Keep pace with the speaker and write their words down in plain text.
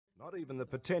Not even the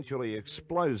potentially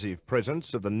explosive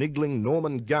presence of the niggling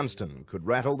Norman Gunston could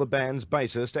rattle the band's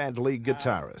bassist and lead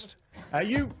guitarist.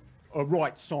 You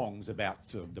write songs about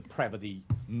sort of depravity,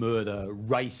 murder,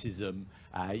 racism,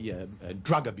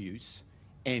 drug abuse,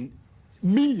 and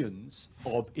millions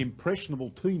of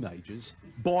impressionable teenagers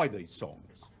buy these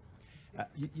songs.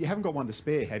 You haven't got one to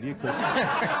spare, have you?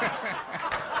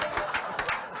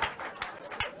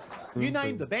 You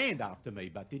named the band after me,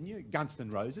 but didn't you?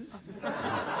 Gunston Roses.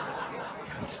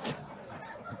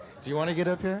 Do you want to get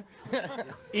up here?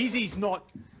 Izzy's not...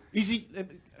 Izzy...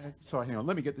 sorry, hang on,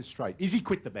 let me get this straight. Izzy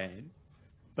quit the band,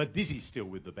 but Dizzy's still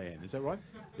with the band, is that right?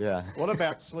 Yeah. What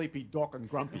about Sleepy, Doc and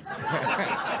Grumpy?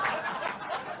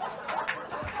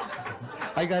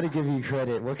 I got to give you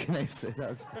credit. What can I say?